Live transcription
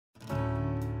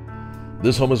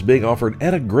This home is being offered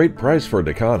at a great price for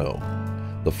Dacono.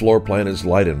 The floor plan is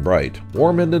light and bright,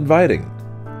 warm and inviting.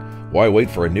 Why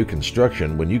wait for a new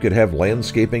construction when you could have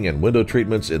landscaping and window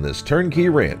treatments in this turnkey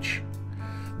ranch?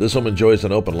 This home enjoys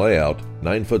an open layout,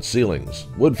 9-foot ceilings,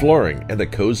 wood flooring, and a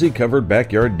cozy covered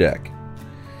backyard deck.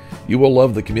 You will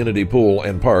love the community pool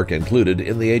and park included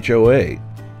in the HOA.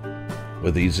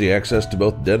 With easy access to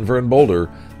both Denver and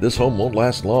Boulder, this home won't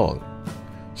last long.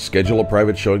 Schedule a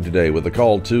private showing today with a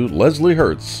call to Leslie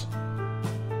Herz